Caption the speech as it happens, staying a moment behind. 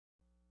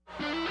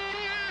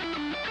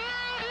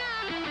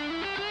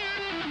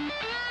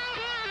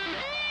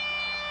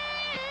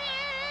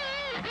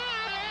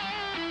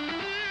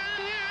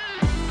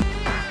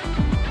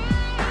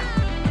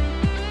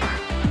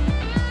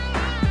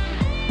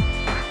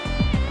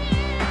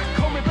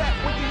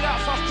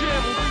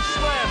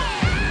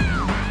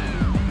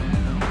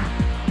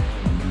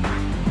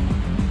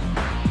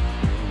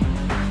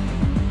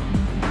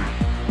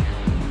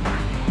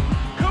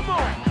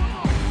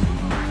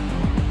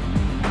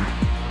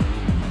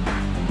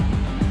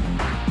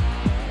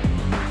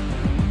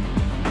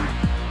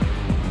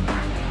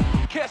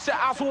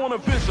on a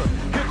vision.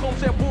 Here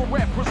comes that bull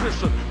rap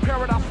position.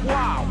 Paradise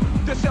wild,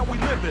 that's how we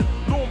live it.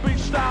 Long Beach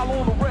style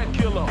on the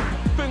regular.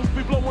 Things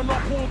be blowing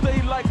up all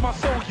day like my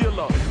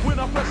cellular. When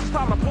I press, it's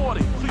time to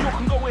party. So you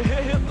can go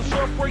ahead, hit the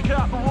surf, break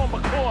out and run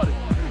Bacardi.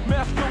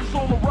 Math skills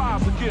on the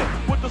rise again.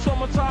 With the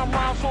summertime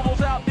rhyme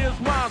solos out, there's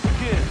mines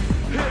again.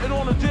 Hitting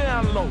on the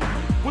down low.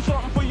 With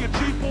something for your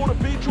Jeep or the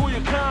beach or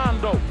your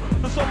condo.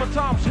 The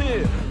summertime's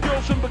here.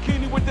 Girls in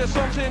bikini with their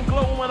suntan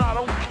glow and I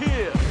don't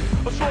care.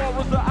 As far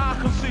as the eye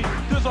can see,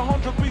 there's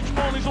 100 beach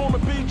bunnies on the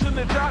beach and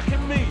they're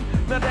jocking me.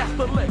 Now that's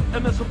the lick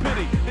and it's a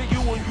pity that you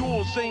and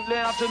yours ain't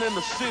lounging in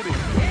the city.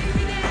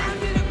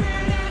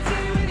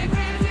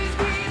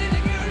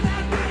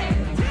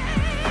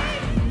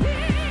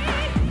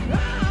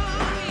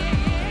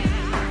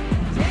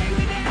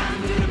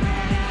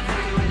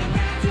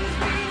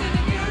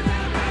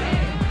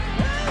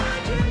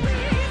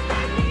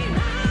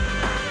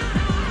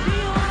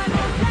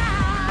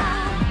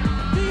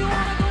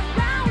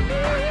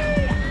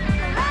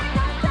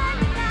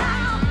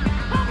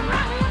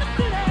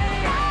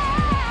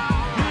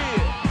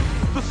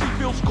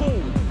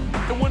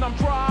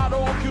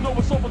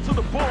 Over to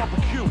the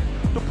barbecue.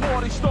 The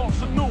party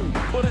starts anew,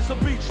 but it's a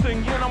beach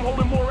thing, yeah, and I'm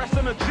holding more ass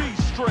than a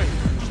G-string.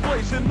 Just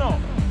blazing up.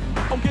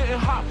 I'm getting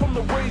hot from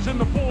the rays and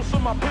the force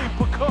of my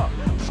paper cut.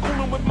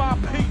 Schooling with my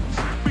peeps.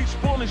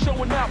 Beach bunny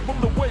showing out from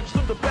the waves to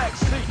the back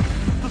seat.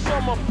 The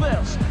summer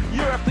fest.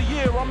 Year after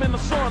year, I'm in the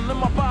sun and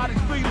my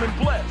body's feeling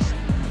blessed.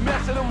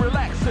 Messing and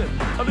relaxing.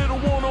 A little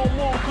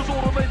one-on-one, cause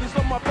all the ladies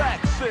on my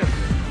back sit.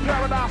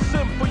 Paradise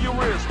sim for your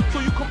ears, so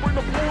you can bring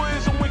the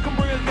boys and we can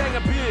bring a gang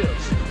of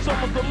beers.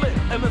 Summer's the lit,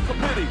 and it's a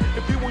pity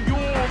if you and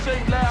yours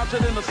ain't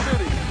lounging in the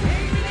city.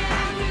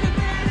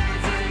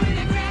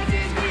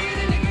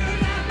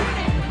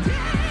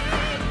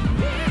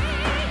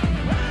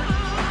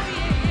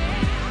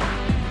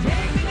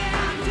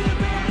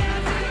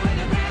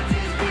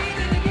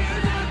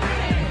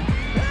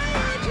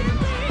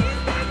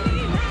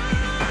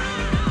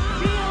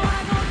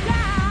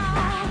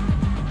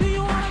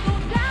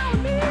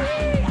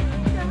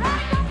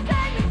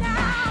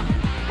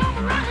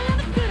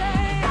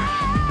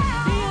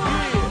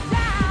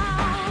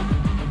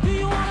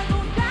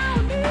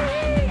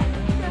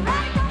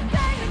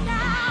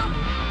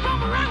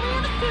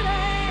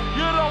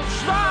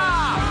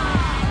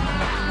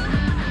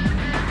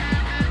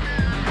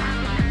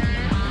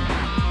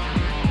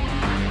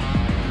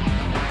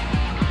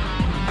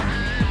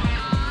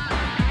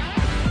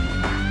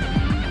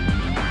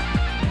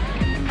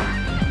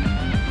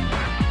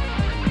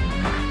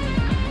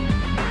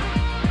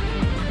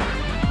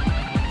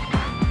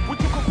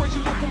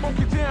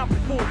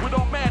 With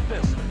our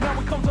madness, now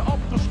we come to up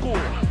the score.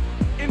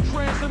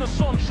 N-Trance in the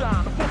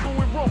sunshine, the fuzzle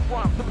with rough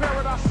rhymes, the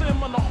paradise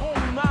sim and the whole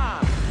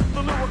nine.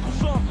 The lyrical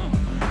something,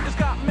 it's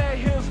got mad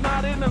hens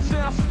nodding and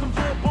sound systems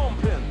all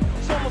bumping.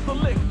 Summer's the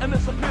lick and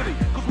it's a pity,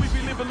 cause we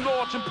be living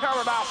large in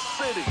Paradise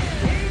City.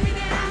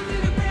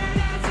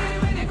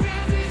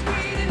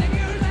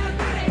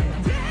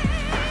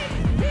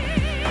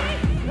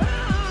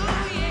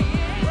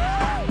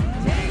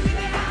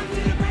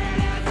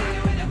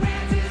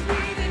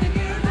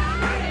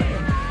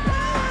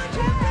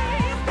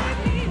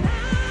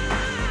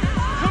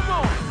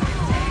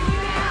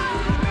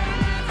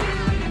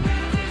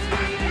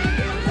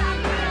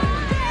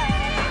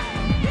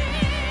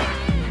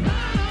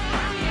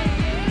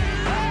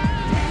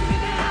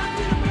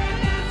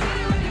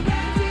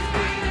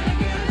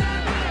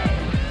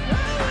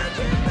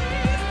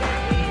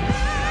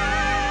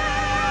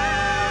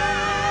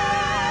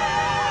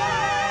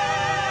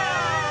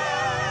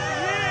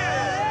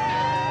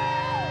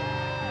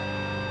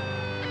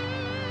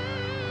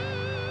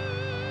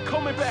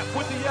 Coming back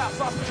with the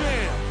outside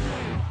jam.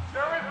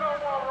 There is no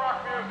more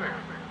rock music.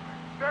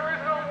 There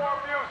is no